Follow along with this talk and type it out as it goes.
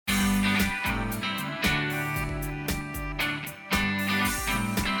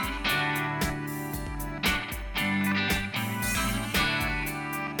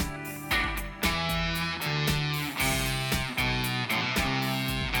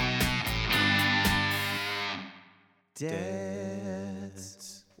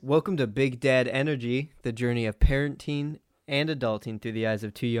Dads. Welcome to Big Dad Energy, the journey of parenting and adulting through the eyes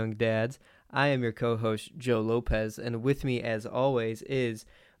of two young dads. I am your co-host, Joe Lopez, and with me, as always, is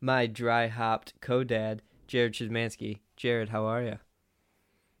my dry-hopped co-dad, Jared Chizmansky. Jared, how are you?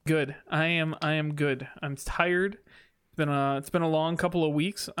 Good. I am good. I'm tired. It's been a long couple of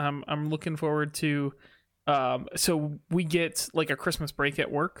weeks. I'm looking forward to. So we get like a Christmas break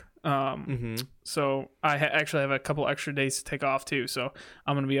at work. So I actually have a couple extra days to take off too. So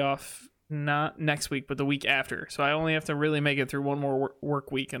I'm gonna be off not next week, but the week after. So I only have to really make it through one more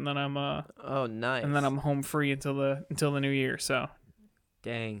work week, and then I'm oh, nice. And then I'm home free until the new year. So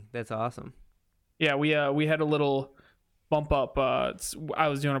dang, that's awesome. Yeah, we had a little bump up. I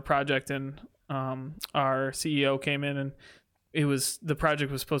was doing a project, and our CEO came in, and the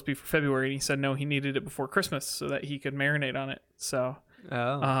project was supposed to be for February, and he said no, he needed it before Christmas so that he could marinate on it. So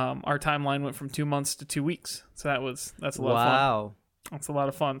our timeline went from 2 months to 2 weeks. So that's a lot of fun. Wow. That's a lot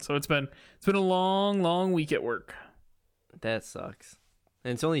of fun. So it's been a long week at work. That sucks.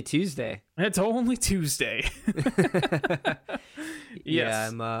 And it's only Tuesday. It's only Tuesday.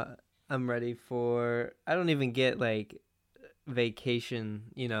 Yes. Yeah, I'm ready for. I don't even get like vacation,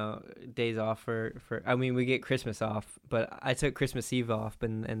 days off for. I mean, we get Christmas off, but I took Christmas Eve off,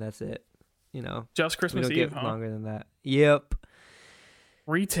 and that's it. Just Christmas we don't Eve, get huh? longer than that. Yep.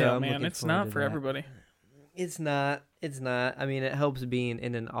 Retail, So man, it's not for everybody. It's not. I mean, it helps being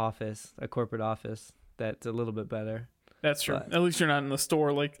in an office, a corporate office. That's a little bit better. That's true. But At least you're not in the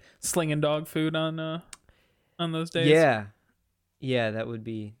store like slinging dog food on those days. Yeah, that would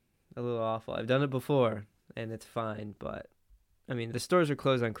be a little awful. I've done it before, and it's fine. But I mean, the stores are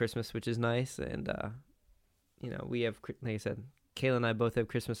closed on Christmas, which is nice, and we have, like I said, Kayla and I both have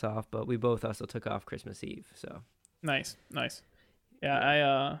Christmas off, but we both also took off Christmas Eve. So nice.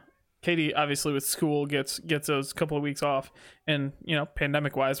 Yeah, Katie obviously with school gets those couple of weeks off, and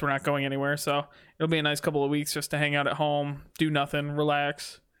pandemic wise we're not going anywhere, so it'll be a nice couple of weeks just to hang out at home, do nothing,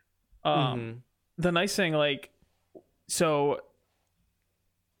 relax. The nice thing, so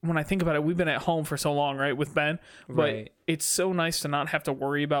when I think about it, we've been at home for so long, right, with Ben, but right. It's so nice to not have to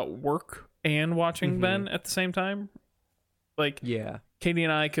worry about work and watching Ben at the same time. Yeah. Katie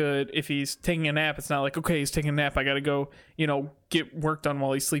and I could, if he's taking a nap, it's not like, okay, he's taking a nap, I gotta go, get work done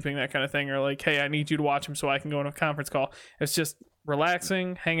while he's sleeping, that kind of thing. Or like, hey, I need you to watch him so I can go on a conference call. It's just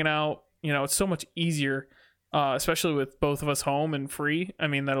relaxing, hanging out. It's so much easier, especially with both of us home and free. I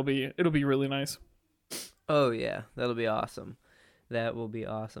mean, it'll be really nice. Oh yeah, that'll be awesome. That will be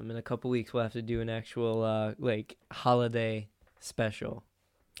awesome. In a couple weeks, we'll have to do an actual holiday special.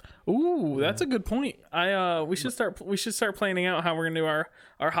 Ooh, that's a good point. We should start planning out how we're gonna do our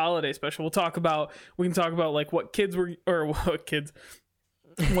holiday special. We can talk about like what gifts we're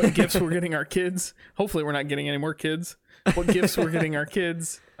getting our kids. Hopefully we're not getting any more kids. What gifts we're getting our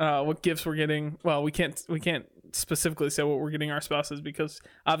kids. What gifts we're getting. Well, we can't specifically say what we're getting our spouses because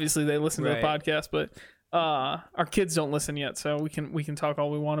obviously they listen to the podcast, but our kids don't listen yet, so we can talk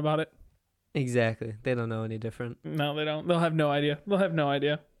all we want about it. Exactly. They don't know any different. No, they don't. They'll have no idea.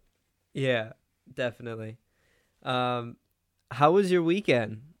 Yeah, definitely. How was your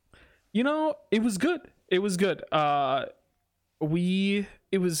weekend? It was good. It was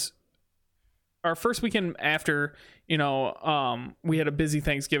our first weekend after, we had a busy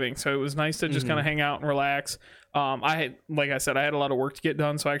Thanksgiving, so it was nice to just kind of hang out and relax. Like I said, I had a lot of work to get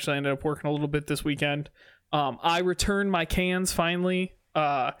done, so I actually ended up working a little bit this weekend. I returned my cans finally.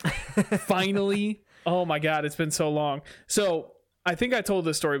 Finally. Oh my God, it's been so long. So I think I told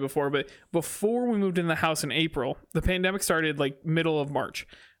this story before, but before we moved in the house in April, the pandemic started like middle of March.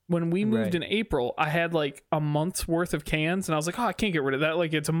 When we moved in April, I had like a month's worth of cans, and I was like, oh, I can't get rid of that.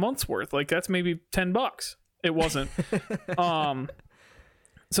 Like, it's a month's worth. Like, that's maybe $10. It wasn't.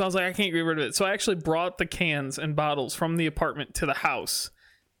 So I was like, I can't get rid of it. So I actually brought the cans and bottles from the apartment to the house,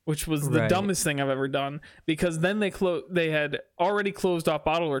 which was the dumbest thing I've ever done, because then they had already closed off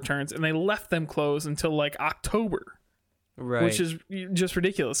bottle returns, and they left them closed until like October. Right. Which is just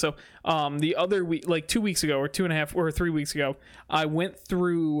ridiculous. So the other week, like 2 weeks ago or 2.5 or 3 weeks ago, I went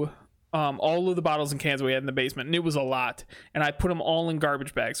through all of the bottles and cans we had in the basement, and it was a lot, and I put them all in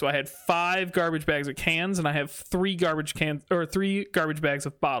garbage bags. So I had 5 garbage bags of cans, and I have 3 garbage bags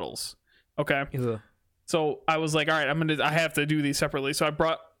of bottles. Okay. Ugh. So I was like, all right, I have to do these separately. So I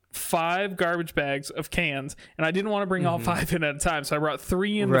brought 5 garbage bags of cans, and I didn't want to bring all 5 in at a time, so I brought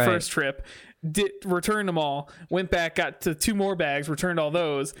 3 in the first trip, returned them all, went back, got to 2 more bags, returned all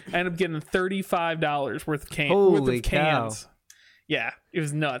those. I ended up getting $35 worth of cans. Holy cow. Yeah, it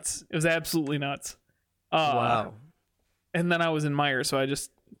was nuts. It was absolutely nuts. Wow. And then I was in Meijer, so I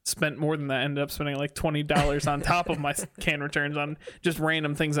just spent more than that. Ended up spending like $20 on top of my can returns on just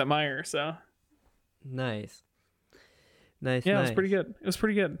random things at Meijer. So Nice. yeah, Nice. it was pretty good. It was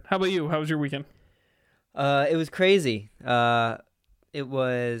pretty good. How about you? How was your weekend? It was crazy. It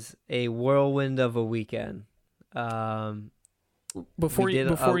was a whirlwind of a weekend. Before We did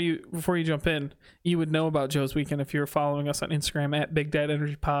you jump in, you would know about Joe's weekend if you were following us on Instagram at Big Dad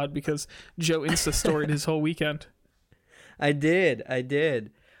Energy Pod, because Joe Insta storied his whole weekend. I did.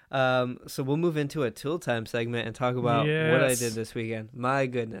 So we'll move into a tool time segment and talk about what I Yes. did this weekend. My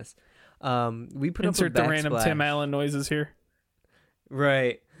goodness. We put Insert up a the random backsplash. Tim Allen noises here.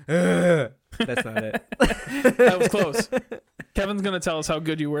 Right. That's not it. That was close. Kevin's gonna tell us how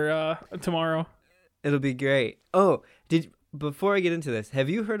good you were tomorrow. It'll be great. Before I get into this, have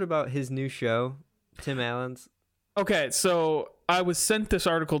you heard about his new show, Tim Allen's? Okay, so I was sent this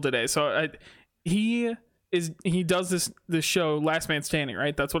article today. So he does this show, Last Man Standing,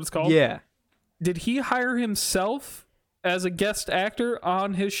 right? That's what it's called. Yeah. Did he hire himself as a guest actor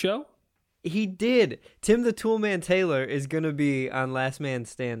on his show? He did. Tim the Toolman Taylor is going to be on Last Man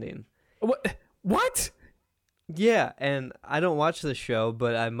Standing. What? Yeah, and I don't watch the show,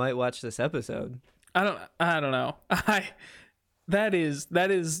 but I might watch this episode. I don't know. That is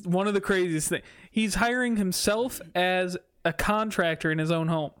one of the craziest things. He's hiring himself as a contractor in his own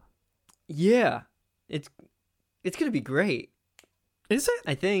home. Yeah. It's going to be great. Is it?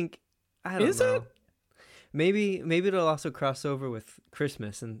 I think. I don't Is know. it? Maybe it'll also cross over with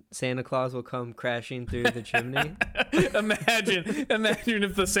Christmas and Santa Claus will come crashing through the chimney. Imagine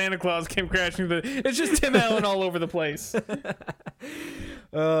if the Santa Claus came crashing through. It's just Tim Allen all over the place.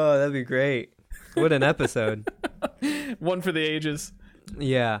 Oh, that'd be great. What an episode. One for the ages.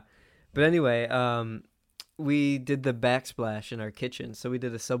 Yeah. But anyway, we did the backsplash in our kitchen. So we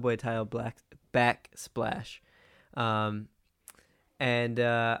did a subway tile backsplash. And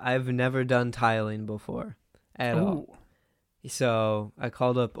I've never done tiling before at all. So I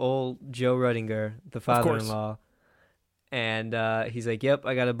called up old Joe Ruttinger, the father-in-law, and he's like, "Yep,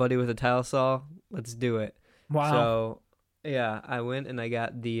 I got a buddy with a tile saw. Let's do it." Wow. So yeah, I went and I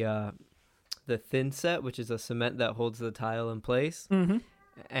got the thin set, which is a cement that holds the tile in place,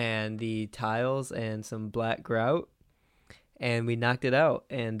 and the tiles and some black grout, and we knocked it out.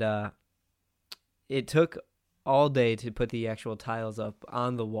 And it took all day to put the actual tiles up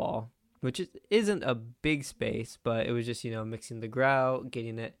on the wall, which isn't a big space, but it was just, mixing the grout,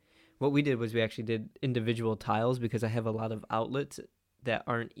 getting it. What we did was we actually did individual tiles because I have a lot of outlets that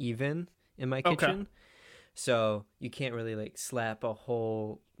aren't even in my kitchen. So you can't really like slap a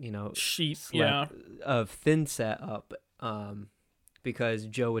whole, sheet of thin set up, because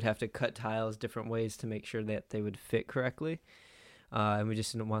Joe would have to cut tiles different ways to make sure that they would fit correctly. And we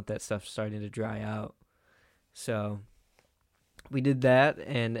just didn't want that stuff starting to dry out. So we did that,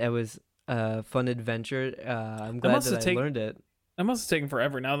 and it was a fun adventure. I'm glad that I learned it. That must have taken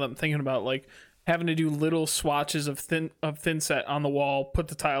forever. Now that I'm thinking about like having to do little swatches of thin set on the wall, put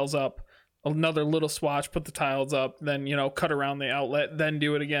the tiles up, another little swatch, put the tiles up, then cut around the outlet, then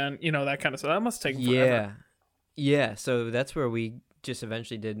do it again, that kind of stuff. That must have taken forever. Yeah. So that's where we just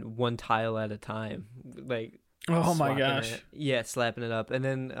eventually did one tile at a time, like. Oh my gosh. Slapping it up. And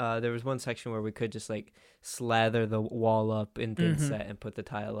then there was one section where we could just like slather the wall up in thin set and put the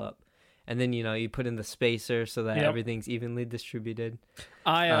tile up. And then, you put in the spacer so that everything's evenly distributed.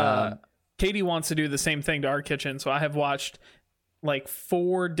 Katie wants to do the same thing to our kitchen. So I have watched like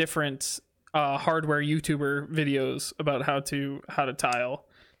 4 different hardware YouTuber videos about how to tile.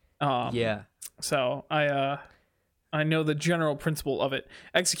 So I know the general principle of it.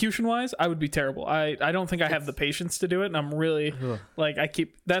 Execution wise, I would be terrible. I don't think I have the patience to do it. And I'm really like,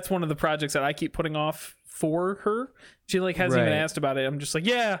 that's one of the projects that I keep putting off for her. She like hasn't even asked about it. I'm just like,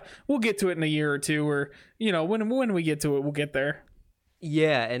 yeah, we'll get to it in a year or two, or, when we get to it, we'll get there.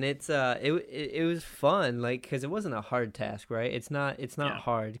 Yeah. And it's, it was fun. Like, cause it wasn't a hard task, right? It's not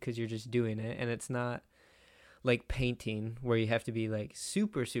hard cause you're just doing it, and it's not like painting where you have to be like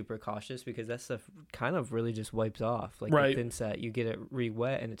super, super cautious because that stuff kind of really just wipes off. Like the thin set, you get it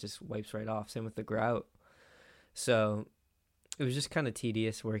re-wet and it just wipes right off. Same with the grout. So it was just kind of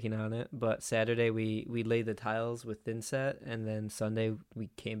tedious working on it. But Saturday we laid the tiles with thin set, and then Sunday we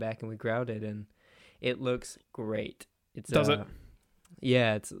came back and we grouted, and it looks great. Does it?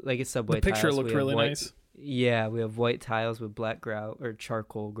 Yeah, it's like a subway. The picture tiles. looked really nice. Yeah, we have white tiles with black grout or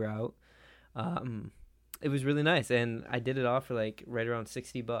charcoal grout. It was really nice, and I did it all for like right around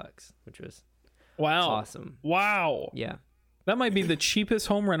 $60, which was awesome. Wow. Yeah. That might be the cheapest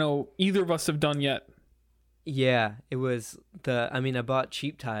home reno either of us have done yet. Yeah, it was I bought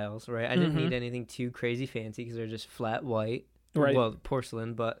cheap tiles, right? I didn't need anything too crazy fancy because they're just flat white. Right. Well,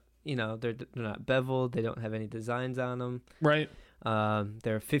 porcelain, but they're not beveled. They don't have any designs on them. Right.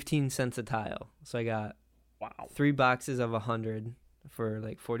 They're 15 cents a tile. So I got Wow. 3 boxes of 100 for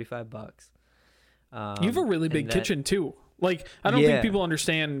like $45. You have a really big kitchen too. Like, I don't think people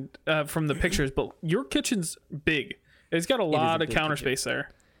understand from the pictures, but your kitchen's big. It's got a lot of counter space there.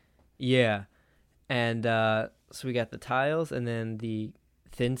 Yeah. And so we got the tiles, and then the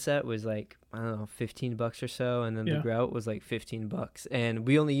thin set was like, I don't know, $15 or so, and then the grout was like $15. And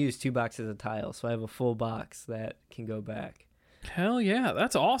we only used 2 boxes of tiles, so I have a full box that can go back. Hell yeah,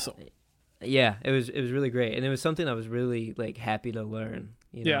 that's awesome. Yeah, it was really great, and it was something I was really like happy to learn.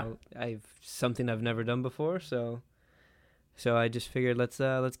 Something I've never done before, so I just figured let's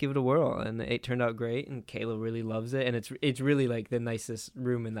give it a whirl, and it turned out great, and Kayla really loves it, and it's really like the nicest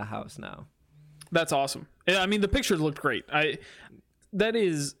room in the house now. That's awesome. I mean, the pictures looked great. That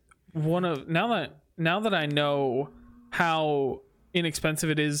is one of now that I know how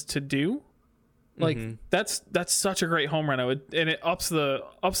inexpensive it is to do. Like that's such a great home reno, and it ups the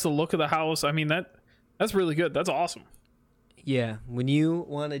look of the house. I mean that's really good. That's awesome. Yeah, when you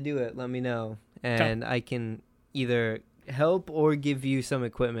want to do it, let me know, and I can either help or give you some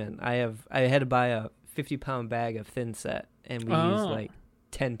equipment. I had to buy a 50-pound bag of thin set, and we used like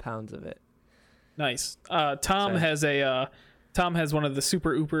 10 pounds of it. Nice. Tom has one of the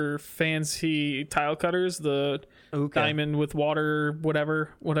super uber fancy tile cutters, the diamond with water, whatever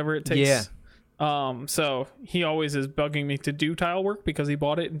it takes. Yeah. So he always is bugging me to do tile work because he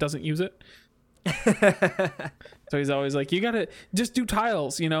bought it and doesn't use it. So he's always like, you gotta just do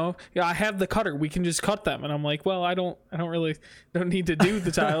tiles, I have the cutter, we can just cut them. And I'm like, well, I don't need to do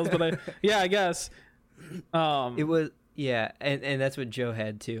the tiles, but I guess. It was, and that's what Joe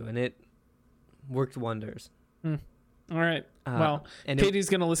had too, and it worked wonders. All right. Well, and Katie's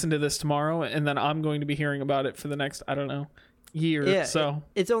gonna listen to this tomorrow, and then I'm going to be hearing about it for the next, I don't know, year. Yeah, so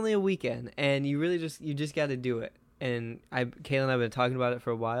it's only a weekend, and you just got to do it. And Kayla and I have been talking about it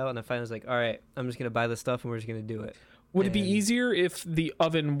for a while, and I finally was like, all right, I'm just gonna buy the stuff and we're just gonna do it. Would it be easier if the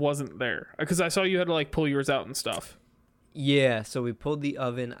oven wasn't there? Because I saw you had to like pull yours out and stuff. Yeah, so we pulled the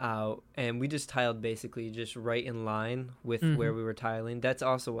oven out, and we just tiled basically just right in line with where we were tiling. That's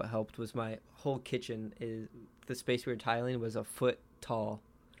also what helped, was my whole kitchen is the space we were tiling was a foot tall.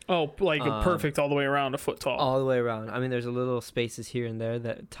 Oh, like perfect all the way around, a foot tall. All the way around. I mean, there's a little spaces here and there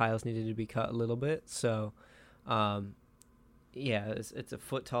that tiles needed to be cut a little bit. So, it's a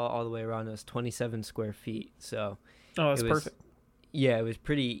foot tall all the way around. It was 27 square feet. So, that's perfect. Yeah, it was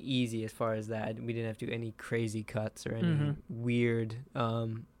pretty easy as far as that. We didn't have to do any crazy cuts or any weird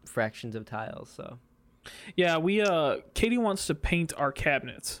fractions of tiles. So, yeah, Katie wants to paint our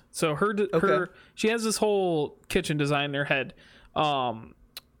cabinets. So she has this whole kitchen design in her head.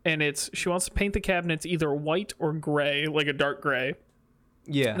 And she wants to paint the cabinets either white or gray, like a dark gray.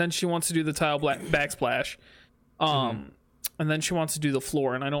 Yeah. And then she wants to do the tile backsplash. And then she wants to do the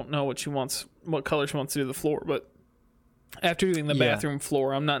floor, and I don't know what color she wants to do the floor, but after doing the bathroom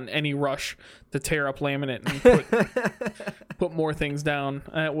floor, I'm not in any rush to tear up laminate and put more things down.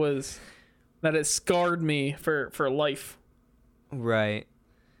 That has scarred me for life. Right.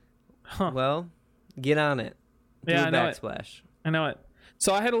 Huh. Well, get on it. Do a backsplash. I know it.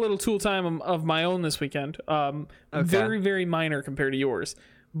 So I had a little tool time of my own this weekend. Very, very minor compared to yours.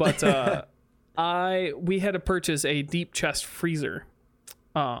 But we had to purchase a deep chest freezer.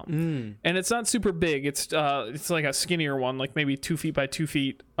 And it's not super big. It's like a skinnier one, like maybe 2 feet by 2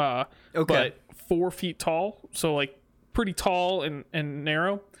 feet. But 4 feet tall. So like pretty tall and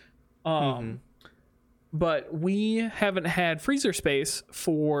narrow. But we haven't had freezer space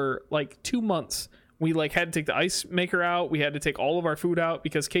for like 2 months. We like had to take the ice maker out. We had to take all of our food out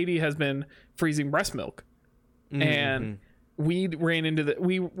because Katie has been freezing breast milk. And we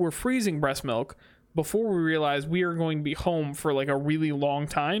were freezing breast milk before we realized we are going to be home for like a really long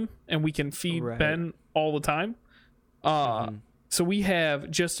time, and we can feed Ben all the time. So we have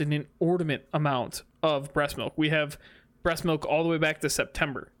just an inordinate amount of breast milk. We have breast milk all the way back to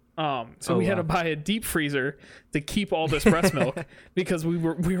September. We had to buy a deep freezer to keep all this breast milk because we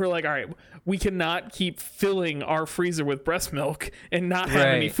were like, all right, we cannot keep filling our freezer with breast milk and not have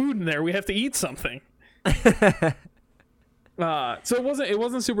any food in there. We have to eat something. So it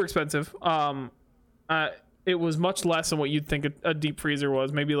wasn't super expensive. It was much less than what you'd think a deep freezer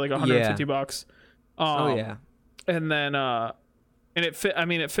was, maybe like $150. And then and it fit. I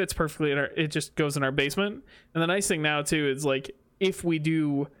mean, it fits perfectly. It just goes in our basement. And the nice thing now too is like if we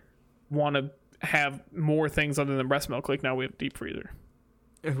do want to have more things other than breast milk, like now we have a deep freezer.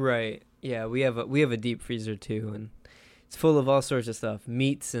 Right. Yeah, we have a deep freezer too, and it's full of all sorts of stuff,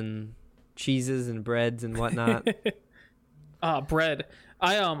 meats and cheeses and breads and whatnot. Bread.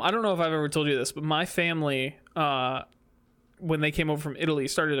 I don't know if I've ever told you this, but my family, when they came over from Italy,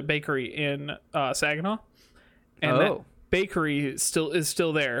 started a bakery in Saginaw, and that bakery is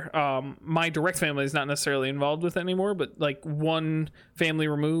still there. My direct family is not necessarily involved with it anymore, but like one family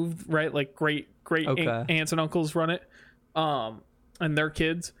removed, right? Like great aunts and uncles run it, and their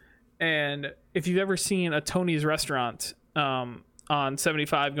kids. And if you've ever seen a Tony's restaurant on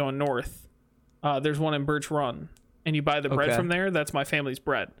 75 going north, there's one in Birch Run, and you buy the bread from there. That's my family's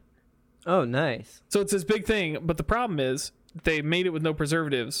bread. Oh, nice. So it's this big thing, but the problem is they made it with no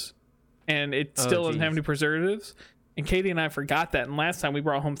preservatives, and it still doesn't have any preservatives. And Katie and I forgot that, and last time we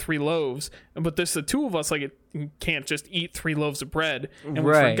brought home 3 loaves. But this, the two of us, like, you can't just eat 3 loaves of bread, and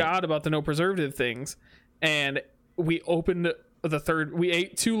we forgot about the no preservative things. And we opened the third. We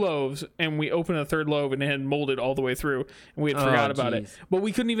ate 2 loaves, and we opened a third loaf, and it had molded all the way through, and we had forgot about it. But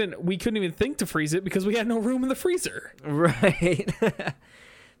we couldn't even think to freeze it because we had no room in the freezer. Right,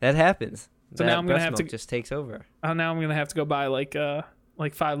 that happens. So now I'm gonna have to just takes over. Now I'm gonna have to go buy like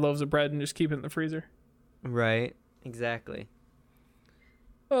 5 loaves of bread and just keep it in the freezer. Right. Exactly.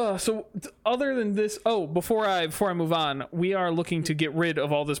 So other than this, before I move on, we are looking to get rid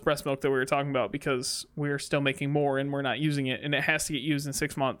of all this breast milk that we were talking about because we're still making more and we're not using it, and it has to get used in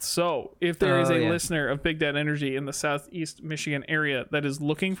 6 months. So if there is a listener of Big Dad Energy in the Southeast Michigan area that is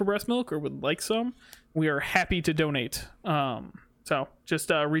looking for breast milk or would like some, we are happy to donate. So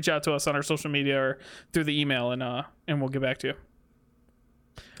just reach out to us on our social media or through the email, and we'll get back to you.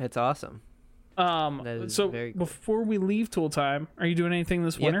 That's awesome. So cool. Before we leave Tool Time, are you doing anything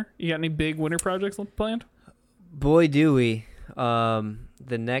this winter? You got any big winter projects planned? Boy, do we. The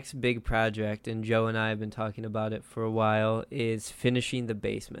next big project, and Joe and I have been talking about it for a while, is finishing the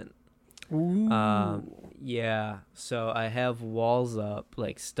basement. Ooh. Yeah. So I have walls up,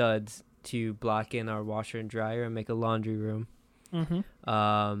 like studs, to block in our washer and dryer and make a laundry room.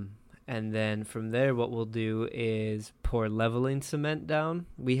 Mm-hmm. And then from there, what we'll do is pour leveling cement down.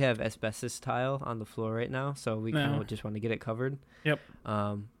 We have asbestos tile on the floor right now, so we kind of just want to get it covered. Yep.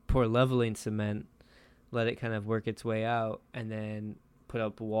 Pour leveling cement, let it kind of work its way out, and then put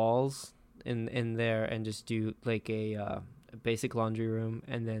up walls in there and just do like a basic laundry room,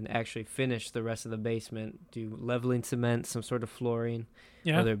 and then actually finish the rest of the basement. Do leveling cement, some sort of flooring,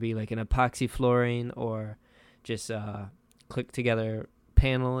 whether it be like an epoxy flooring or just click together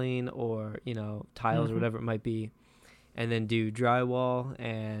paneling or tiles or whatever it might be, and then do drywall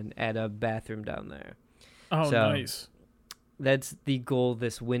and add a bathroom down there. Nice. That's the goal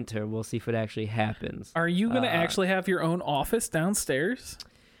this winter. We'll see if it actually happens. Are you gonna actually have your own office downstairs?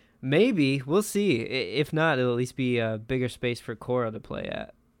 Maybe. We'll see. If not, it'll at least be a bigger space for Cora to play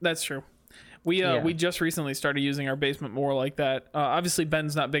at. That's true. We just recently started using our basement more like that. Obviously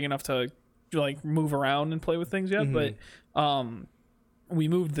Ben's not big enough to like move around and play with things yet, but we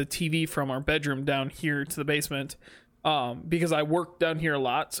moved the TV from our bedroom down here to the basement because I work down here a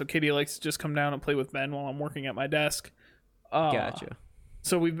lot. So Katie likes to just come down and play with Ben while I'm working at my desk. Gotcha.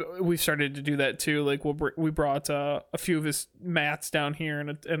 So we've started to do that too. Like we brought a few of his mats down here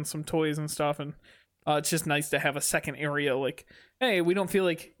and some toys and stuff. And it's just nice to have a second area. Like, hey, we don't feel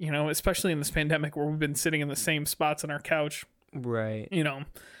like, especially in this pandemic where we've been sitting in the same spots on our couch. Right.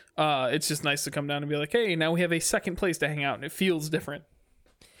 It's just nice to come down and be like, hey, now we have a second place to hang out, and it feels different.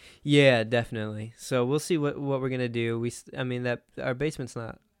 Yeah, definitely. So we'll see what we're gonna do. That our basement's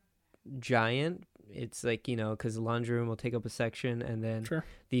not giant. It's like because the laundry room will take up a section, and then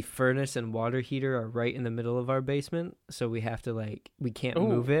the furnace and water heater are right in the middle of our basement. So we have to we can't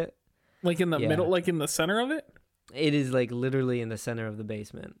move it. Like in the middle, like in the center of it. It is like literally in the center of the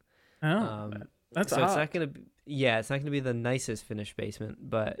basement. Oh, that's so odd. It's not gonna be. Yeah, it's not going to be the nicest finished basement,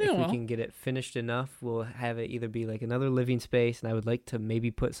 but if we can get it finished enough, we'll have it either be like another living space, and I would like to maybe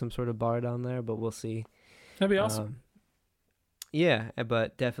put some sort of bar down there, but we'll see. That'd be awesome. Yeah,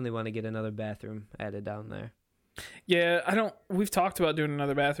 but definitely want to get another bathroom added down there. Yeah, we've talked about doing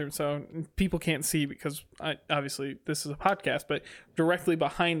another bathroom, so people can't see because obviously this is a podcast, but directly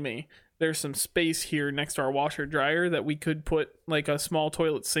behind me, there's some space here next to our washer dryer that we could put like a small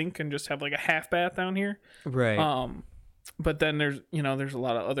toilet sink and just have like a half bath down here. Right. But then there's a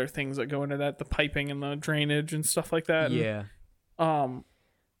lot of other things that go into that, the piping and the drainage and stuff like that. Yeah. And,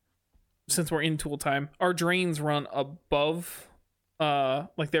 since we're in Tool Time, our drains run above,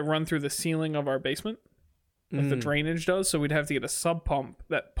 like they run through the ceiling of our basement, like the drainage does. So we'd have to get a sub pump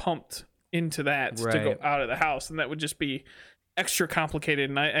that pumped into that to go out of the house, and that would just be extra complicated,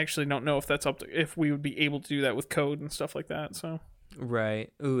 and I actually don't know if that's if we would be able to do that with code and stuff like that. So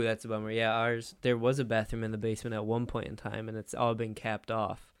right. Ooh, that's a bummer. Yeah, there was a bathroom in the basement at one point in time, and it's all been capped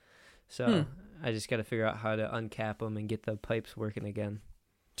off. So I just got to figure out how to uncap them and get the pipes working again.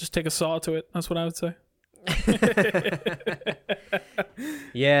 Just take a saw to it. That's what I would say.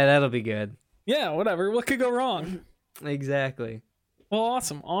 Yeah, that'll be good. Yeah, whatever. What could go wrong? Exactly. Well,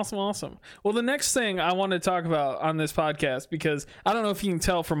 awesome. Well, the next thing I want to talk about on this podcast, because I don't know if you can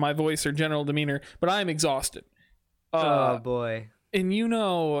tell from my voice or general demeanor, but I am exhausted. Oh boy. And you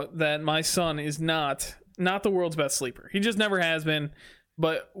know that my son is not the world's best sleeper. He just never has been.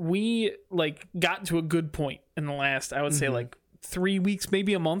 But we like got to a good point in the last, I would say, like 3 weeks,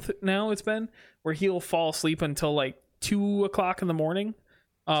 maybe a month now it's been, where he'll fall asleep until like 2 o'clock in the morning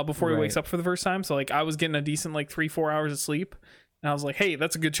before he wakes up for the first time. So like I was getting a decent like 3-4 hours of sleep. And I was like, hey,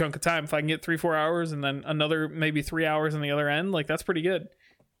 that's a good chunk of time. If I can get 3-4 hours and then another maybe 3 hours on the other end, like that's pretty good.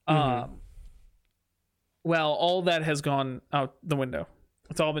 Well, all that has gone out the window.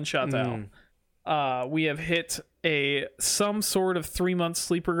 It's all been shot down. We have hit some sort of 3-month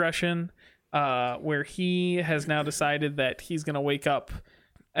sleep regression where he has now decided that he's going to wake up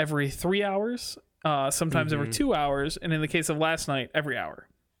every 3 hours, sometimes every 2 hours, and in the case of last night, every hour.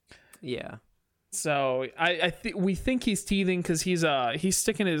 Yeah. So we think he's teething because he's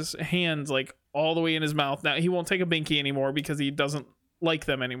sticking his hands like all the way in his mouth. Now he won't take a binky anymore because he doesn't like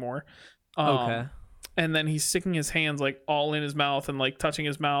them anymore. Okay. And then he's sticking his hands like all in his mouth and like touching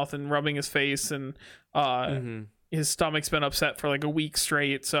his mouth and rubbing his face, and his stomach's been upset for like a week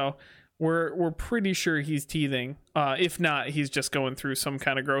straight. So we're pretty sure he's teething. If not, he's just going through some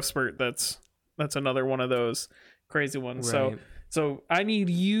kind of growth spurt. That's another one of those crazy ones. Right. So I need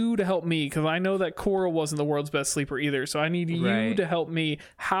you to help me, because I know that Cora wasn't the world's best sleeper either. So I need you to help me.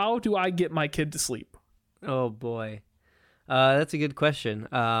 How do I get my kid to sleep? Oh boy, that's a good question.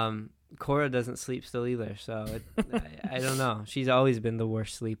 Cora doesn't sleep still either, so I don't know. She's always been the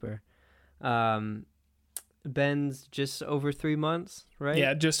worst sleeper. Ben's just over 3 months, right?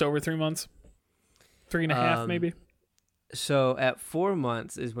 Yeah, just over 3 months. 3.5 maybe. So at 4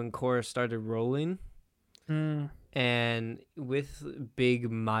 months is when Cora started rolling. And with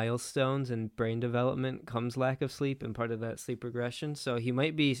big milestones and brain development comes lack of sleep and part of that sleep regression. So he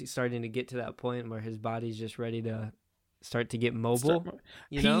might be starting to get to that point where his body's just ready to start to get mobile.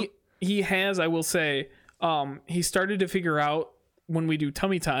 He has, I will say, he started to figure out when we do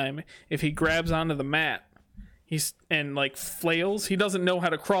tummy time, if he grabs onto the mat and like flails, he doesn't know how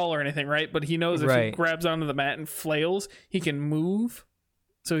to crawl or anything, right? But he knows if he grabs onto the mat and flails, he can move.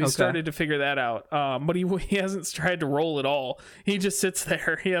 So he started to figure that out. But he hasn't tried to roll at all. He just sits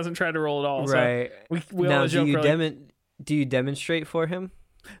there. He hasn't tried to roll at all. Right. So we now, do you demonstrate for him?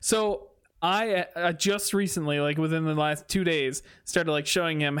 So I just recently, like within the last 2 days, started like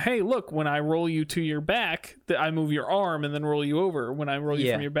showing him, hey, look, when I roll you to your back, I move your arm and then roll you over. When I roll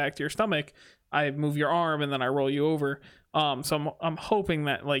you from your back to your stomach, I move your arm and then I roll you over. So I'm hoping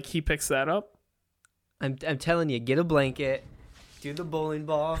that like he picks that up. I'm telling you, get a blanket. Do the bowling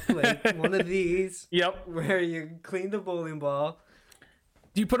ball, like one of these. Yep. Where you clean the bowling ball.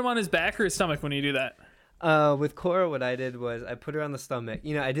 Do you put him on his back or his stomach when you do that? With Cora, what I did was I put her on the stomach.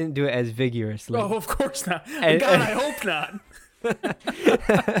 You know, I didn't do it as vigorously. Oh, of course not. I hope not.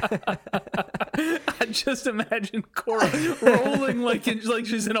 I just imagine Cora rolling like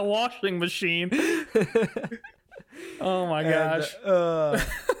she's in a washing machine. Oh my gosh.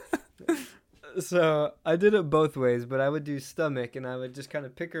 So I did it both ways, but I would do stomach, and I would just kind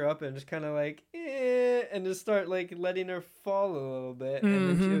of pick her up and just kind of like, and just start like letting her fall a little bit, and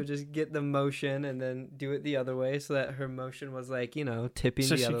then she would just get the motion, and then do it the other way, so that her motion was like, you know, tipping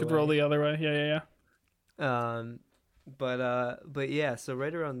the other way. So she could roll the other way. Yeah. But yeah, so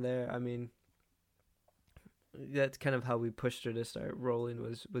right around there, I mean, that's kind of how we pushed her to start rolling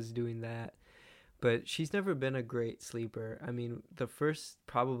was doing that. But she's never been a great sleeper. I mean, the first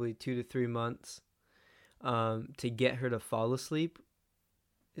probably 2 to 3 months to get her to fall asleep.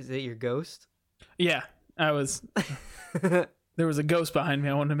 Is it your ghost? Yeah, I was. There was a ghost behind me.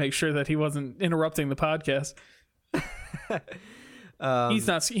 I wanted to make sure that he wasn't interrupting the podcast.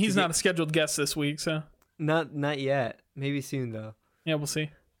 He's not a scheduled guest this week, so. Not yet. Maybe soon, though. Yeah, we'll see.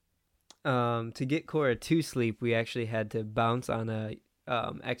 To get Cora to sleep, we actually had to bounce on a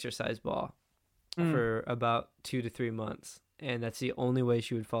exercise ball. For about 2 to 3 months, and that's the only way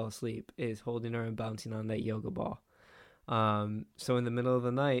she would fall asleep, is holding her and bouncing on that yoga ball. So in the middle of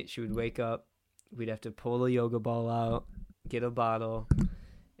the night, she would wake up, we'd have to pull the yoga ball out, get a bottle,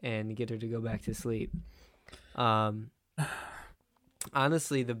 and get her to go back to sleep. Honestly,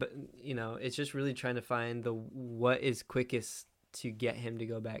 it's just really trying to find what is quickest to get him to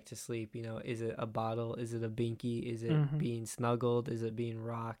go back to sleep. You know, is it a bottle? Is it a binky? Is it being snuggled? Is it being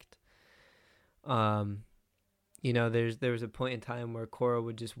rocked? there was a point in time where Cora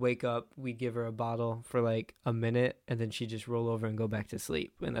would just wake up, we'd give her a bottle for like a minute, and then she'd just roll over and go back to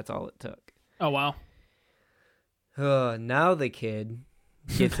sleep, and that's all it took. Oh, wow. Now the kid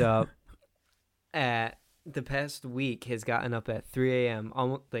gets up at the past week has gotten up at 3 a.m.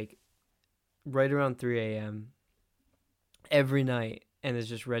 almost like right around 3 a.m. every night and is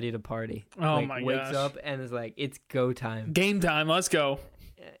just ready to party. Oh like, my wakes gosh. up and is like, it's go time. Game time. Let's go.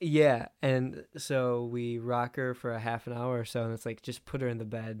 Yeah, and so we rock her for a half an hour or so, and it's like, just put her in the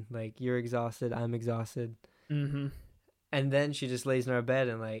bed. Like, you're exhausted, I'm exhausted. Mm-hmm. And then she just lays in our bed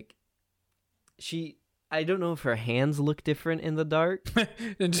and like, I don't know if her hands look different in the dark.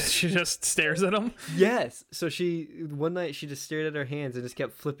 And she just stares at him. Yes. So one night she just stared at her hands and just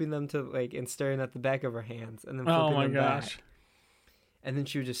kept flipping them to like and staring at the back of her hands and then flipping Oh my them gosh. back. And then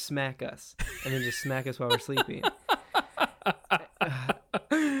she would just smack us and then just smack us while we're sleeping.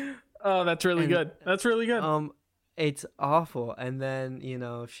 Oh, that's really good. That's really good. It's awful. And then,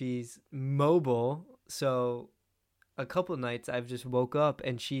 she's mobile, so a couple nights I've just woke up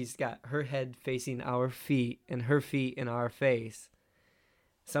and she's got her head facing our feet and her feet in our face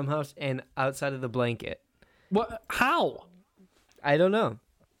somehow and outside of the blanket. What? How? I don't know.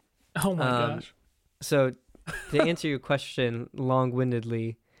 Oh my gosh. So to answer your question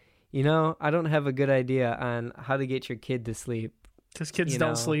long-windedly, I don't have a good idea on how to get your kid to sleep. Because kids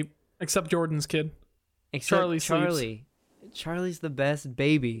don't sleep, except Jordan's kid. Except Charlie sleeps. Charlie's the best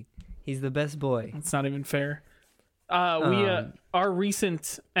baby. He's the best boy. It's not even fair. Our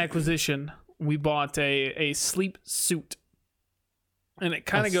recent acquisition, we bought a sleep suit, and it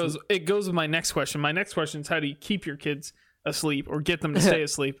kind of goes with my next question. My next question is, how do you keep your kids asleep or get them to stay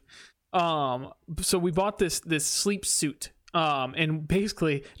asleep? So we bought this sleep suit. And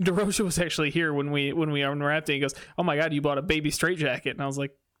basically DeRocha was actually here when we unwrapped it. He goes, "Oh my God, you bought a baby straitjacket." And I was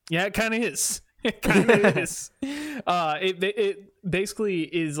like, "Yeah, it kind of is. It kind of is." It basically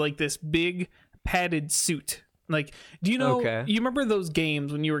is like this big padded suit. Like, do you know? Okay. You remember those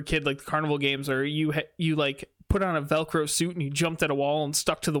games when you were a kid, like the carnival games, or you like put on a Velcro suit and you jumped at a wall and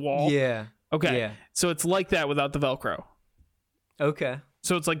stuck to the wall? Yeah. Okay. Yeah. So it's like that without the Velcro. Okay.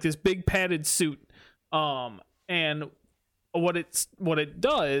 So it's like this big padded suit. And what it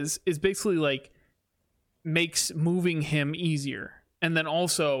does is basically like makes moving him easier, and then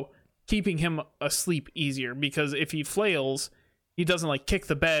also keeping him asleep easier, because if he flails, he doesn't like kick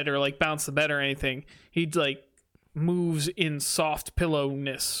the bed or like bounce the bed or anything. He like moves in soft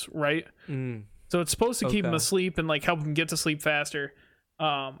pillowness, right? So it's supposed to keep him asleep and like help him get to sleep faster.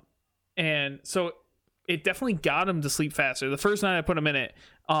 And so it definitely got him to sleep faster. The first night I put him in it,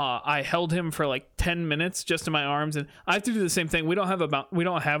 I held him for like 10 minutes just in my arms, and I have to do the same thing. We don't have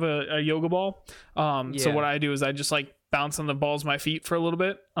a yoga ball. So what I do is I just like bounce on the balls of my feet for a little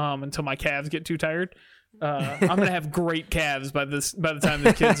bit until my calves get too tired. I'm gonna have great calves by the time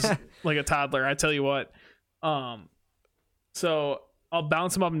the kid's like a toddler, I tell you what. So I'll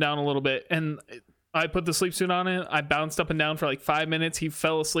bounce him up and down a little bit, and I put the sleep suit on it. I bounced up and down for like 5 minutes. He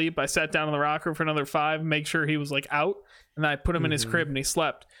fell asleep. I sat down on the rocker for another 5, make sure he was like out, and then I put him in his crib and he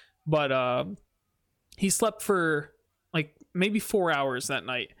slept. But he slept for like maybe 4 hours that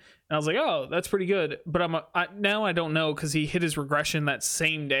night, and I was like, "Oh, that's pretty good." But now I don't know, because he hit his regression that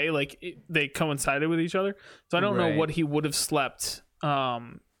same day. Like they coincided with each other, so I don't know what he would have slept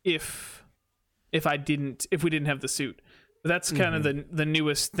if we didn't have the suit. But that's kind of the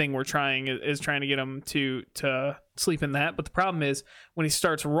newest thing we're trying, is trying to get him to sleep in that. But the problem is, when he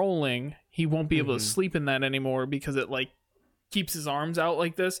starts rolling, he won't be able to sleep in that anymore, because it like keeps his arms out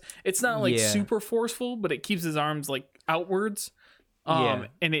like this. It's not like super forceful, but it keeps his arms like outwards. And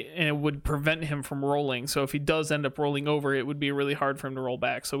it would prevent him from rolling. So if he does end up rolling over, it would be really hard for him to roll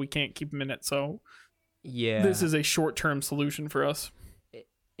back. So we can't keep him in it. So this is a short-term solution for us.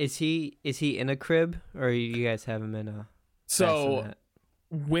 Is he in a crib, or you guys have him in a? So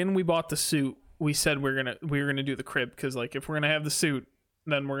when we bought the suit, we said we were gonna do the crib, because like if we're gonna have the suit,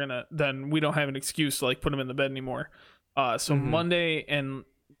 then we don't have an excuse to like put him in the bed anymore. So Monday and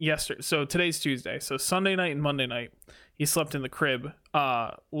yesterday, so today's Tuesday, so Sunday night and Monday night, he slept in the crib.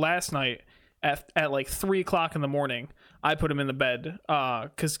 Last night at like 3:00 in the morning, I put him in the bed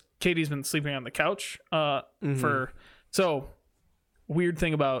because Katie's been sleeping on the couch so. Weird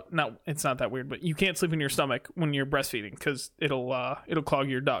thing about, it's not that weird, but you can't sleep in your stomach when you're breastfeeding, because it'll clog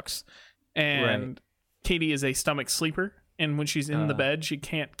your ducts. And Katie is a stomach sleeper, and when she's in the bed, she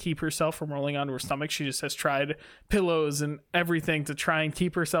can't keep herself from rolling onto her stomach. She just has tried pillows and everything to try and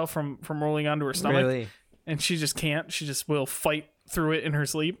keep herself from rolling onto her stomach. Really? And she just can't. She just will fight through it in her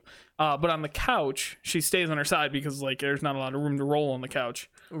sleep. But on the couch, she stays on her side, because like there's not a lot of room to roll on the couch.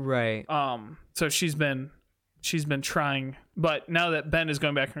 Right. So she's been she's been trying, but now that Ben is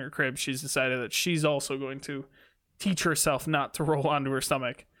going back in her crib, she's decided that she's also going to teach herself not to roll onto her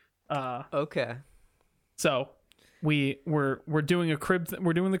stomach. Okay. So we're doing a crib.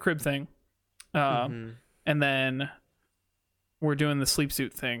 We're doing the crib thing, and then we're doing the sleep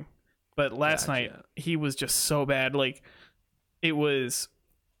suit thing. But last night he was just so bad. Like it was,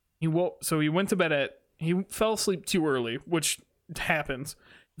 he went to bed he fell asleep too early, which happens.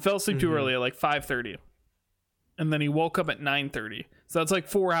 He fell asleep too early at like 5:30, and then he woke up at 9:30. So that's like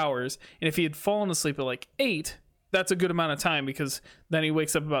 4 hours. And if he had fallen asleep at like 8, that's a good amount of time because then he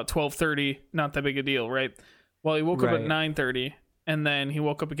wakes up about 12:30. Not that big a deal, right? Well, he woke up at 9:30, and then he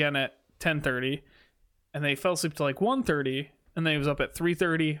woke up again at 10:30, and then he fell asleep to like 1:30, and then he was up at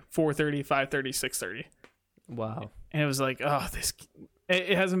 3:30, 4:30, 5:30, 6:30. Wow. And it was like, oh,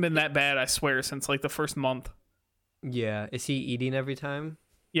 it hasn't been that bad, I swear, since like the first month. Yeah. Is he eating every time?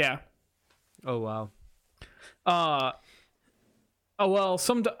 Yeah. Oh, wow. Well,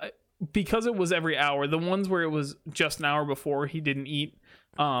 because it was every hour, the ones where it was just an hour before, he didn't eat.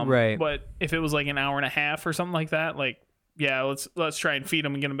 Right. But if it was like an hour and a half or something like that, like, yeah, let's try and feed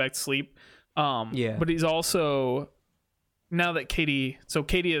him and get him back to sleep. Yeah. But he's also, now that Katie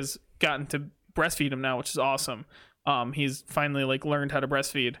has gotten to breastfeed him now, which is awesome. He's finally like learned how to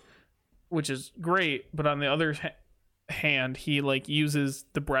breastfeed, which is great. But on the other hand, he like uses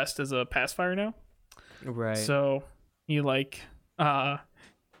the breast as a pacifier now. Right. So he like,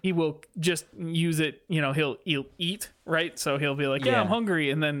 he will just use it, he'll eat, right? So he'll be like, yeah, I'm hungry.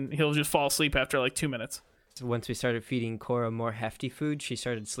 And then he'll just fall asleep after like 2 minutes. So once we started feeding Cora more hefty food, she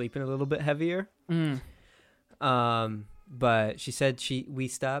started sleeping a little bit heavier. But she said we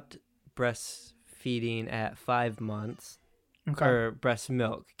stopped breastfeeding at 5 months. Okay. Or breast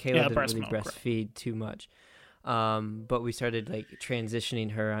milk. Kayla didn't really milk, breastfeed too much. But we started like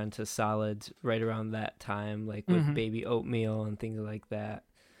transitioning her onto solids right around that time, like with baby oatmeal and things like that.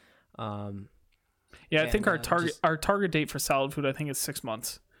 I think our target date for solid food, I think, is 6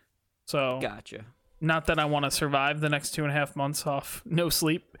 months. So gotcha. Not that I want to survive the next 2.5 months off no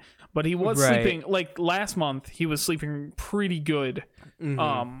sleep, but he was sleeping like last month. He was sleeping pretty good,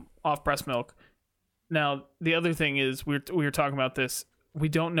 off breast milk. Now the other thing is we were talking about this. We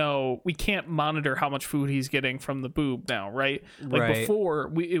don't know. We can't monitor how much food he's getting from the boob now, right? Like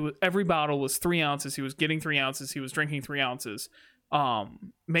before, every bottle was 3 ounces. He was getting 3 ounces. He was drinking 3 ounces.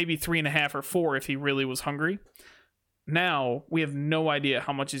 Maybe 3.5 or 4 if he really was hungry. Now we have no idea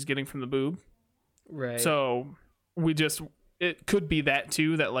how much he's getting from the boob. Right. So it could be that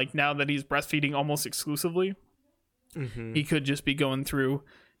too. That like now that he's breastfeeding almost exclusively, he could just be going through.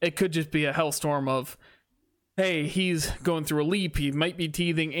 It could just be a hellstorm of, hey, he's going through a leap. He might be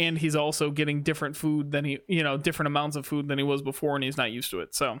teething, and he's also getting different food than different amounts of food than he was before, and he's not used to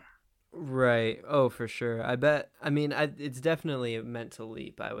it. So, right. Oh, for sure. I bet. I mean, it's definitely a mental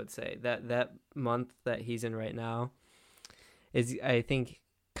leap. I would say that month that he's in right now is, I think,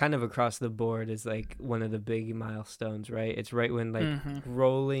 kind of across the board is like one of the big milestones. Right. It's right when like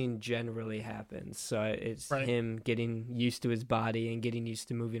rolling generally happens. So it's him getting used to his body and getting used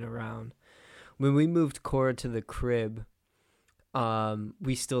to moving around. When we moved Cora to the crib,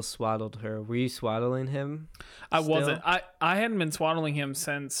 we still swaddled her. Were you swaddling him? I wasn't. I hadn't been swaddling him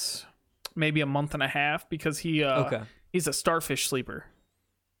since maybe a month and a half because he's a starfish sleeper.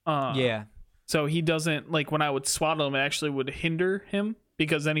 So he doesn't, like, when I would swaddle him, it actually would hinder him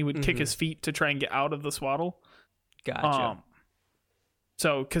because then he would kick his feet to try and get out of the swaddle. Gotcha.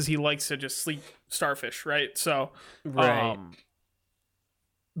 So because he likes to just sleep starfish, right? So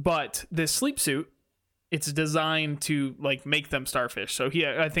but this sleep suit, it's designed to like make them starfish. So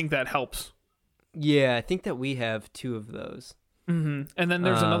I think that helps. Yeah, I think that we have 2 of those. And then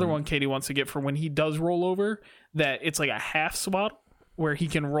there's another one Katie wants to get for when he does roll over, that it's like a half swaddle where he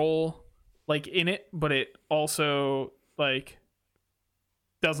can roll like in it, but it also like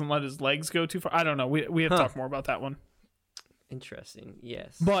doesn't let his legs go too far. I don't know. We have to talk more about that one. Interesting.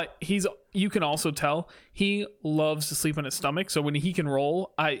 Yes. But you can also tell he loves to sleep on his stomach. So when he can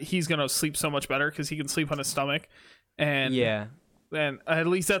roll, he's going to sleep so much better because he can sleep on his stomach. And and at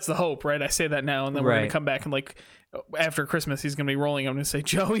least that's the hope, right? I say that now, and then we're going to come back and like after Christmas, he's going to be rolling. I'm going to say,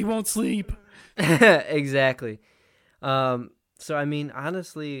 Joe, he won't sleep. Exactly. So, I mean,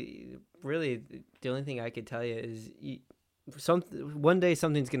 honestly, really, the only thing I could tell you is one day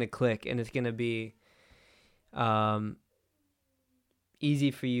something's going to click, and it's going to be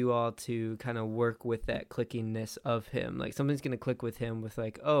easy for you all to kind of work with that clickingness of him. Like something's going to click with him with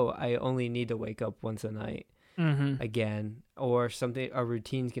like, oh, I only need to wake up once a night again, or a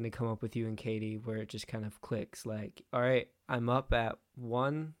routine's going to come up with you and Katie where it just kind of clicks like, all right, I'm up at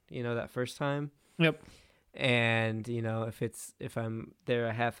 1, that first time. Yep. And if I'm there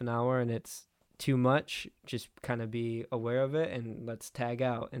a half an hour and it's too much, just kind of be aware of it and let's tag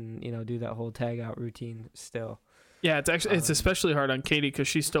out and do that whole tag out routine still. Yeah, it's especially hard on Katie because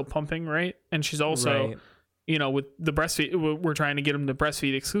she's still pumping, right? And she's also right. With the breastfeed, we're trying to get him to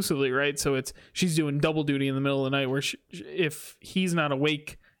breastfeed exclusively, right? So she's doing double duty in the middle of the night where if he's not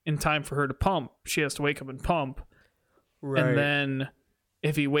awake in time for her to pump, she has to wake up and pump. Right. And then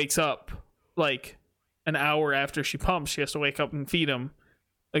if he wakes up like an hour after she pumps, she has to wake up and feed him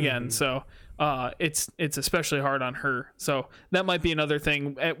again. So it's especially hard on her. So that might be another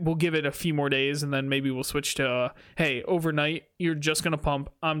thing. We'll give it a few more days, and then maybe we'll switch to hey, overnight you're just gonna pump,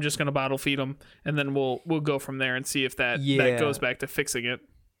 I'm just gonna bottle feed him, and then we'll go from there and see if that goes back to fixing it.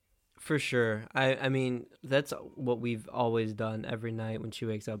 For sure. I mean, that's what we've always done every night when she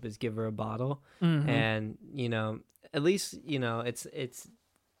wakes up is give her a bottle. And at least it's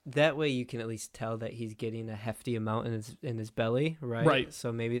that way you can at least tell that he's getting a hefty amount in his belly, right? Right.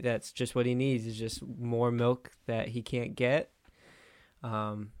 So maybe that's just what he needs is just more milk that he can't get.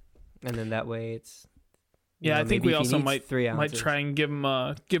 And then that way it's I think we also might 3 ounces. try and give him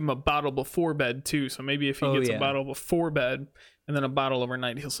a bottle before bed too. So maybe if he gets a bottle before bed and then a bottle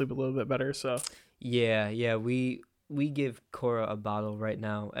overnight, he'll sleep a little bit better. So yeah, we give Cora a bottle right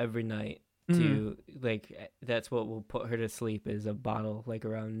now every night. To that's what will put her to sleep is a bottle like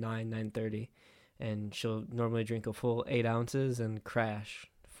around 9:30, and she'll normally drink a full 8 ounces and crash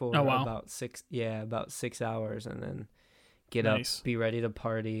for about 6 hours, and then get up, be ready to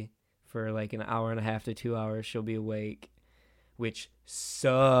party for like an hour and a half to 2 hours. She'll be awake, which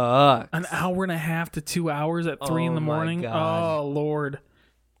sucks. An hour and a half to 2 hours at 3 in the morning. Oh Lord,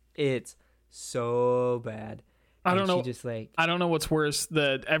 it's so bad. I don't know. I don't know what's worse,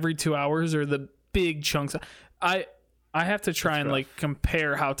 the every 2 hours or the big chunks. I have to try and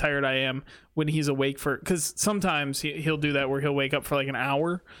compare how tired I am when he's awake because sometimes he'll do that where he'll wake up for like an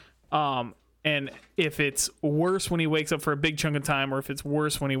hour. And if it's worse when he wakes up for a big chunk of time, or if it's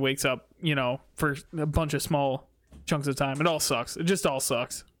worse when he wakes up, for a bunch of small chunks of time, it all sucks. It just all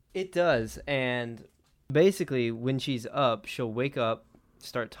sucks. It does. And basically when she's up, she'll wake up,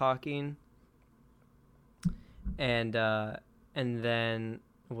 start talking, and then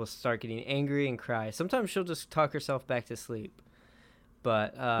we'll start getting angry and cry. Sometimes she'll just talk herself back to sleep.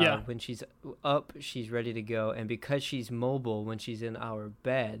 But when she's up, she's ready to go. And because she's mobile when she's in our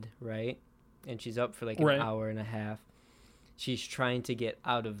bed, right? And she's up for like an hour and a half, she's trying to get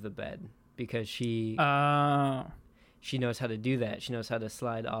out of the bed because she knows how to do that. She knows how to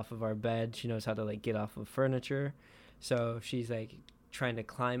slide off of our bed. She knows how to get off of furniture. So she's trying to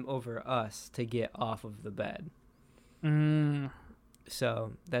climb over us to get off of the bed.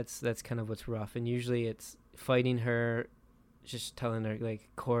 So that's kind of what's rough. And usually it's fighting her, just telling her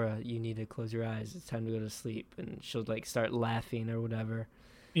Cora, you need to close your eyes, it's time to go to sleep, and she'll start laughing or whatever.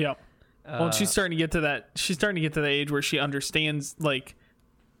 Yeah. Well, she's starting to get to the age where she understands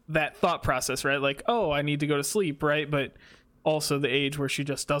that thought process, right? Oh, I need to go to sleep, right? But also the age where she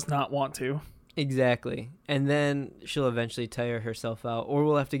just does not want to. Exactly. And then she'll eventually tire herself out, or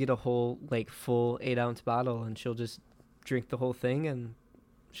we'll have to get a whole full 8 ounce bottle, and she'll just drink the whole thing and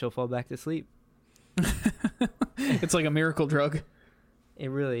she'll fall back to sleep. It's like a miracle drug. It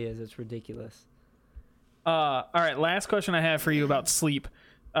really is. It's ridiculous. All right, last question I have for you about sleep.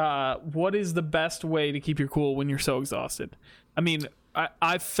 What is the best way to keep your cool when you're so exhausted? I mean,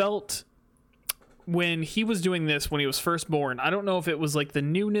 I felt when he was doing this when he was first born, I don't know if it was the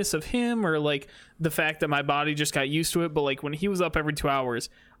newness of him or the fact that my body just got used to it, but when he was up every 2 hours,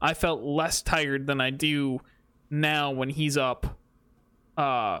 I felt less tired than I do now when he's up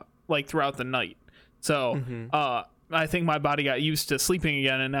throughout the night. So I think my body got used to sleeping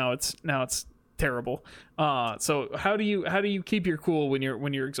again, and now it's terrible. So how do you keep your cool when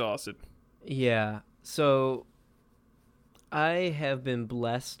you're exhausted? Yeah. So I have been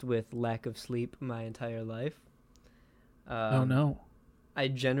blessed with lack of sleep my entire life. Oh no. I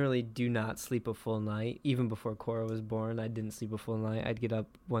generally do not sleep a full night. Even before Cora was born, I didn't sleep a full night. I'd get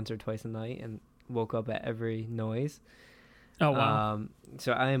up once or twice a night and woke up at every noise. Oh wow.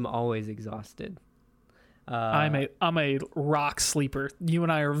 So I am always exhausted. I'm a rock sleeper. You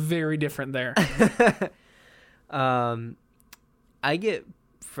and I are very different there. I get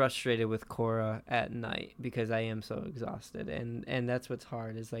frustrated with Cora at night because I am so exhausted, and that's what's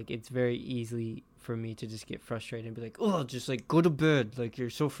hard is it's very easy for me to just get frustrated and be like, oh, just go to bed, you're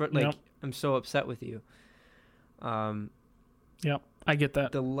so I'm so upset with you. Yep, I get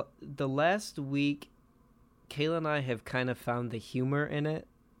that. The last week, Kayla and I have kind of found the humor in it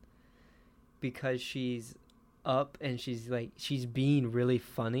because she's up and she's being really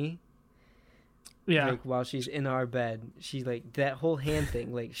funny. Yeah. Like while she's in our bed, she like that whole hand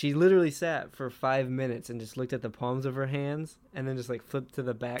thing. Like she literally sat for 5 minutes and just looked at the palms of her hands, and then just like flipped to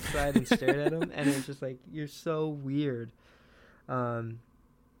the backside and stared at him. And it was just like, you're so weird. That's And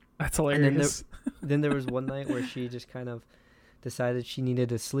hilarious. then there was one night where she just kind of decided she needed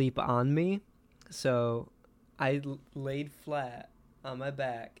to sleep on me, so I laid flat on my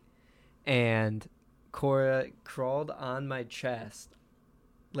back, and Cora crawled on my chest,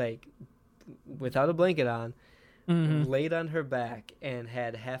 like without a blanket on, Mm-hmm. laid on her back, and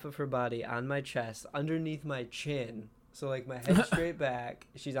had half of her body on my chest underneath my chin. So like my head straight back,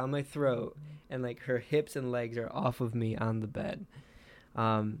 she's on my throat, and like her hips and legs are off of me on the bed.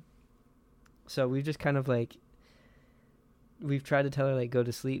 So we've just kind of like, we've tried to tell her like go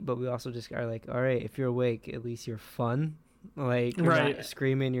to sleep, but we also just are like, all right, if you're awake, at least you're fun. Like you're Right. not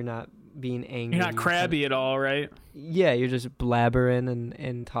screaming, you're not being angry. You're not crabby at all, right? Yeah, you're just blabbering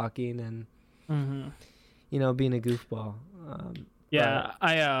and talking and Mm-hmm. being a goofball. Yeah,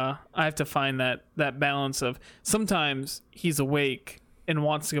 I have to find that balance of sometimes he's awake and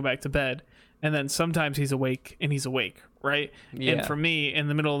wants to go back to bed, and then sometimes he's awake and he's awake, right? Yeah. And for me, in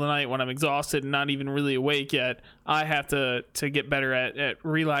the middle of the night when I'm exhausted and not even really awake yet, I have to get better at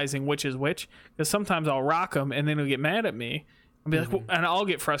realizing which is which, because sometimes I'll rock him and then he'll get mad at me. I'll be like, well, and I'll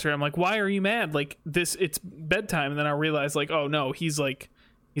get frustrated. I'm like, why are you mad? Like this, it's bedtime, and then I'll realize like, oh no, he's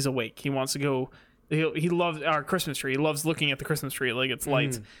awake. He wants to go. He loves our Christmas tree. He loves looking at the Christmas tree like it's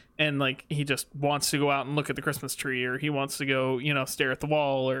lights, and like he just wants to go out and look at the Christmas tree, or he wants to go, stare at the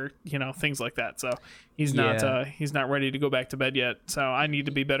wall, or things like that. So he's not ready to go back to bed yet. So I need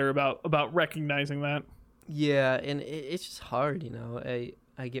to be better about recognizing that. Yeah, and it's just hard,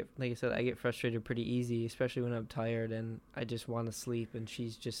 I get, like I said, I get frustrated pretty easy, especially when I'm tired and I just want to sleep and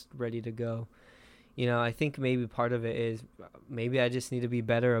she's just ready to go. I think maybe part of it is maybe I just need to be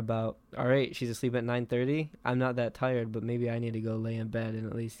better about, all right, she's asleep at 9:30. I'm not that tired, but maybe I need to go lay in bed and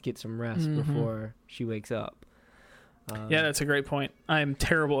at least get some rest before she wakes up. Yeah, that's a great point. I'm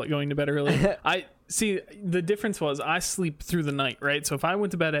terrible at going to bed early. I see the difference was I sleep through the night, right? So if I went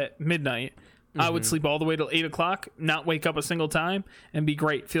to bed at midnight, I would sleep all the way till 8:00, not wake up a single time, and be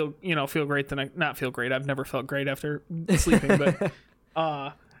great. Feel great. Not feel great. I've never felt great after sleeping, but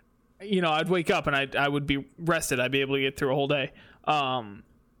I'd wake up and I would be rested. I'd be able to get through a whole day. And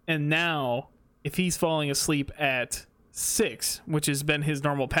now, if he's falling asleep at 6, which has been his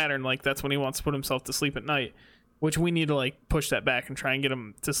normal pattern, like that's when he wants to put himself to sleep at night, which we need to like push that back and try and get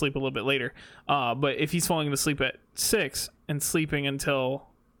him to sleep a little bit later. But if he's falling asleep at 6 and sleeping until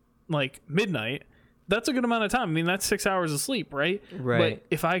like midnight, that's a good amount of time. I mean, that's 6 hours of sleep, right? Right. But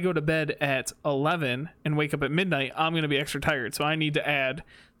if I go to bed at 11 and wake up at midnight, I'm going to be extra tired. So I need to add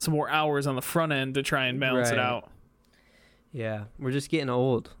some more hours on the front end to try and balance it Right. out. Yeah, we're just getting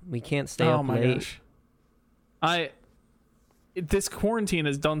old. We can't stay up late. Gosh. This quarantine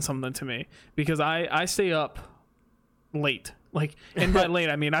has done something to me because I stay up late. Like, and by late,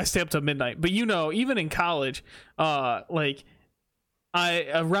 I mean, I stay up till midnight. But even in college, like,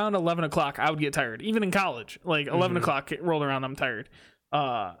 around 11 o'clock I would get tired. Even in college, like 11 o'clock rolled around, I'm tired.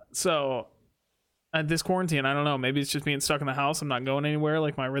 So at this quarantine, I don't know, maybe it's just being stuck in the house. I'm not going anywhere,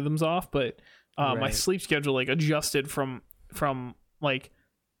 like my rhythm's off, but my Right. sleep schedule like adjusted from like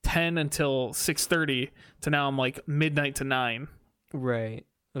 10 until 6:30 to now I'm like midnight to 9. Right.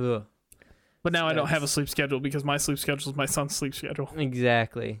 Ugh. But now I don't have a That's- sleep schedule because my sleep schedule is my son's sleep schedule.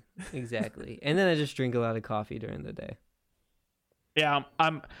 Exactly. And then I just drink a lot of coffee during the day. Yeah,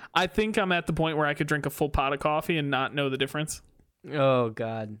 I think I'm at the point where I could drink a full pot of coffee and not know the difference. Oh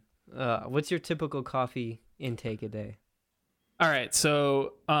God. What's your typical coffee intake a day? All right,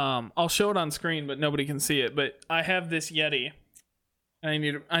 so I'll show it on screen, but nobody can see it. But I have this Yeti,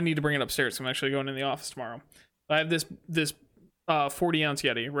 and I need to bring it upstairs. I'm actually going in the office tomorrow. I have this 40-ounce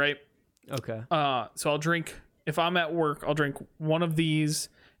Yeti, right? Okay. So I'll drink, if I'm at work, I'll drink one of these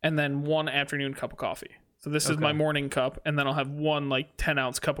and then one afternoon cup of coffee. So this is my Okay. morning cup, and then I'll have one like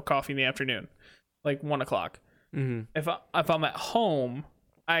 10-ounce cup of coffee in the afternoon, like 1 o'clock. Mm-hmm. If I'm at home,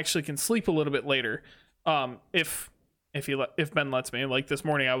 I actually can sleep a little bit later. If Ben lets me. Like this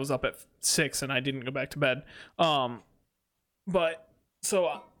morning, I was up at 6 and I didn't go back to bed. But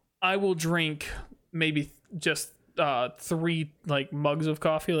so I will drink maybe just 3 like mugs of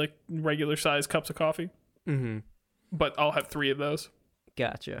coffee, like regular size cups of coffee. Mm-hmm. But I'll have 3 of those.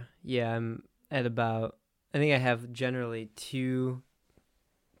 Gotcha. Yeah, I'm at about, I think I have generally 2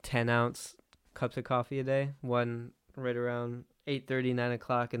 10-ounce cups of coffee a day. One right around 8:30, 9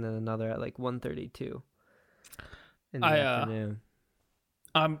 o'clock, and then another at like 1:32 in the afternoon.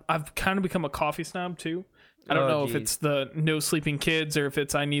 I've kind of become a coffee snob too. I don't know if it's the no sleeping kids or if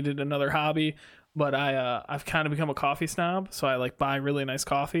it's I needed another hobby, but I've kind of become a coffee snob. So I like buy really nice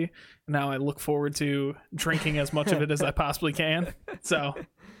coffee. Now I look forward to drinking as much of it as I possibly can. So,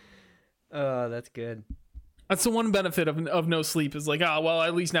 oh, that's good. That's the one benefit of no sleep is like, oh well,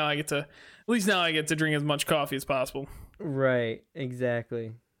 at least now I get to drink as much coffee as possible. Right,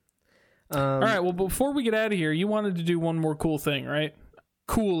 exactly. All right, well, before we get out of here, you wanted to do one more cool thing, right?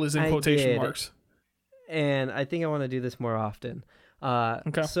 Cool is in quotation marks. And I think I want to do this more often.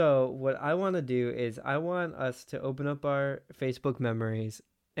 Okay. So what I want to do is I want us to open up our Facebook memories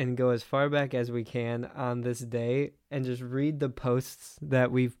and go as far back as we can on this day and just read the posts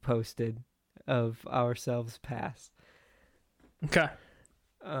that we've posted of ourselves past. Okay.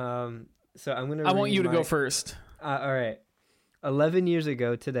 So I'm gonna. I want you to go first. All right. 11 years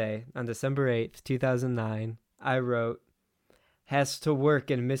ago today, on December 8th, 2009, I wrote, "Has to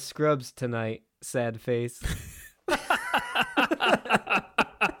work and miss Scrubs tonight, sad face."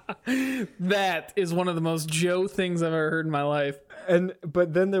 That is one of the most Joe things I've ever heard in my life.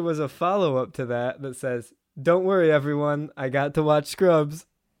 But then there was a follow-up to that says, "Don't worry, everyone, I got to watch Scrubs."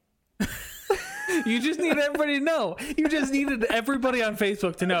 You just need everybody to know. You just needed everybody on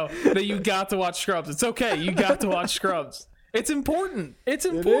Facebook to know that you got to watch Scrubs. It's okay. You got to watch Scrubs. It's important. It's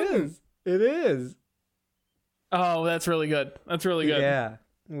important. It is. Oh, that's really good. That's really good. Yeah.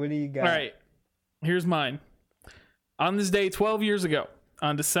 What do you got? All right. Here's mine. On this day 12 years ago,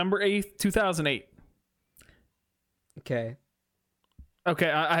 on December 8th, 2008. Okay. Okay,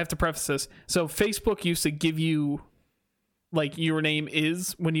 I have to preface this. So Facebook used to give you like your name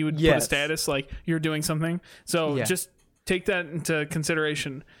is when you would put a status like you're doing something. So just take that into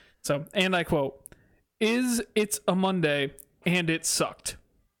consideration. So, and I quote, "It's a Monday and it sucked."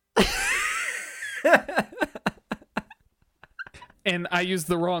 And I used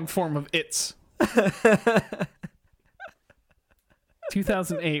the wrong form of it's.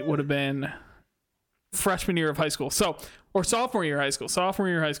 2008 would have been freshman year of high school. So, or sophomore year of high school.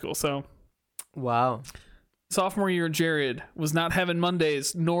 So, wow. Sophomore year, Jared was not having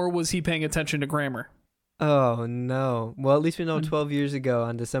Mondays, nor was he paying attention to grammar. Oh, no. Well, at least we know 12 years ago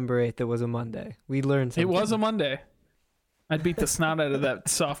on December 8th, it was a Monday. We learned something. It was a Monday. I'd beat the snot out of that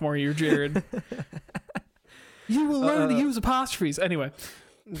sophomore year, Jared. You will learn to use apostrophes. Anyway.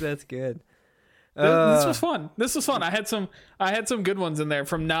 That's good. This was fun. I had some good ones in there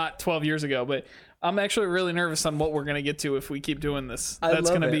from not 12 years ago, but I'm actually really nervous on what we're going to get to if we keep doing this. That's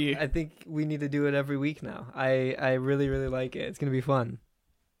going to be... I think we need to do it every week now. I really, really like it. It's going to be fun.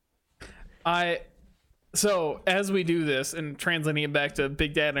 So as we do this and translating it back to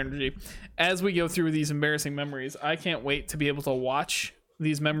Big Dad Energy, as we go through these embarrassing memories, I can't wait to be able to watch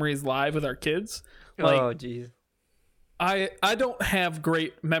these memories live with our kids. Oh, geez. I don't have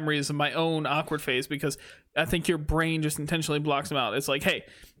great memories of my own awkward phase because I think your brain just intentionally blocks them out. It's like, hey,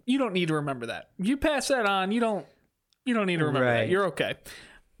 you don't need to remember that. You pass that on. You don't need to remember that. You're okay.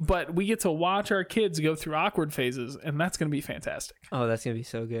 But we get to watch our kids go through awkward phases, and that's going to be fantastic. Oh, that's going to be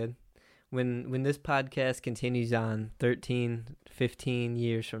so good. When this podcast continues on 13, 15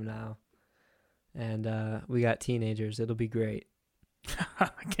 years from now, and we got teenagers, it'll be great. I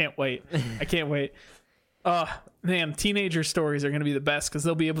can't wait. Man, teenager stories are going to be the best because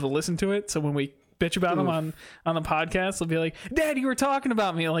they'll be able to listen to it. So when we bitch about them on the podcast, they'll be like, "Dad, you were talking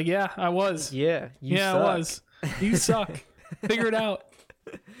about me." I'm like, "Yeah, I was. Yeah, I was. You suck. Figure it out."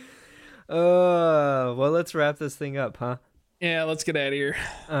 Well, let's wrap this thing up, huh? Yeah, let's get out of here.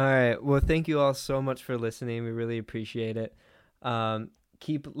 All right. Well, thank you all so much for listening. We really appreciate it.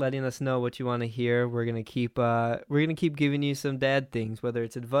 Keep letting us know what you want to hear. We're gonna keep giving you some dad things, whether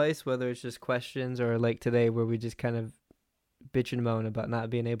it's advice, whether it's just questions, or like today where we just kind of bitch and moan about not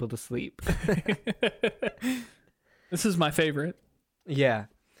being able to sleep. This is my favorite. Yeah.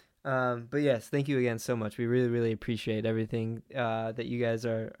 But yes, thank you again so much. We really, really appreciate everything that you guys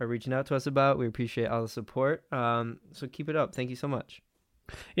are reaching out to us about. We appreciate all the support. So keep it up. Thank you so much.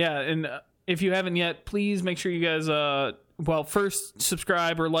 Yeah, and if you haven't yet, please make sure you guys first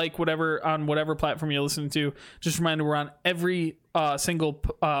subscribe or like whatever on whatever platform you're listening to. Just a reminder, we're on every single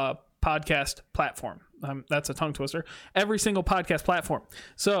podcast platform. That's a tongue twister. Every single podcast platform.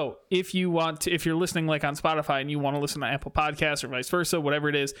 So if you're listening like on Spotify and you want to listen to Apple Podcasts or vice versa, whatever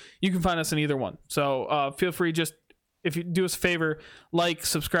it is, you can find us in either one. So feel free, just if you do us a favor, like,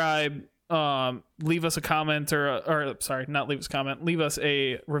 subscribe, leave us a comment or sorry, not leave us a comment, leave us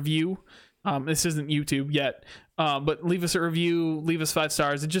a review. This isn't YouTube yet, but leave us a review, leave us 5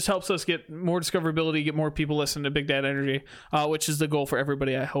 stars. It just helps us get more discoverability, get more people listening to Big Dad Energy, which is the goal for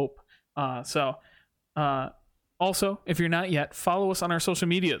everybody, I hope. Also, if you're not yet, follow us on our social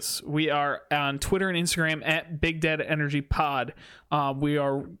medias. We are on Twitter and Instagram at Big Dad Energy Pod. We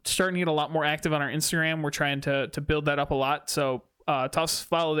are starting to get a lot more active on our Instagram. We're trying to build that up a lot. So toss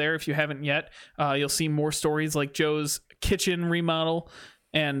follow there if you haven't yet. You'll see more stories like Joe's kitchen remodel,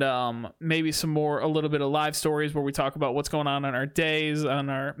 and maybe a little bit of live stories where we talk about what's going on our days, on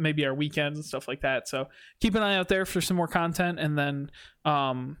our weekends and stuff like that. So keep an eye out there for some more content. And then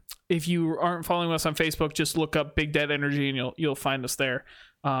if you aren't following us on Facebook, just look up Big Dad Energy and you'll find us there.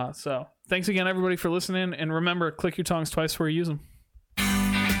 So thanks again, everybody, for listening. And remember, click your tongues twice before you use them.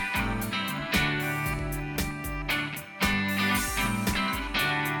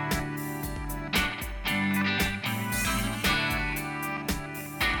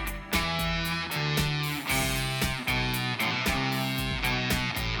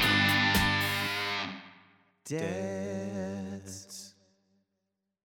 Dead.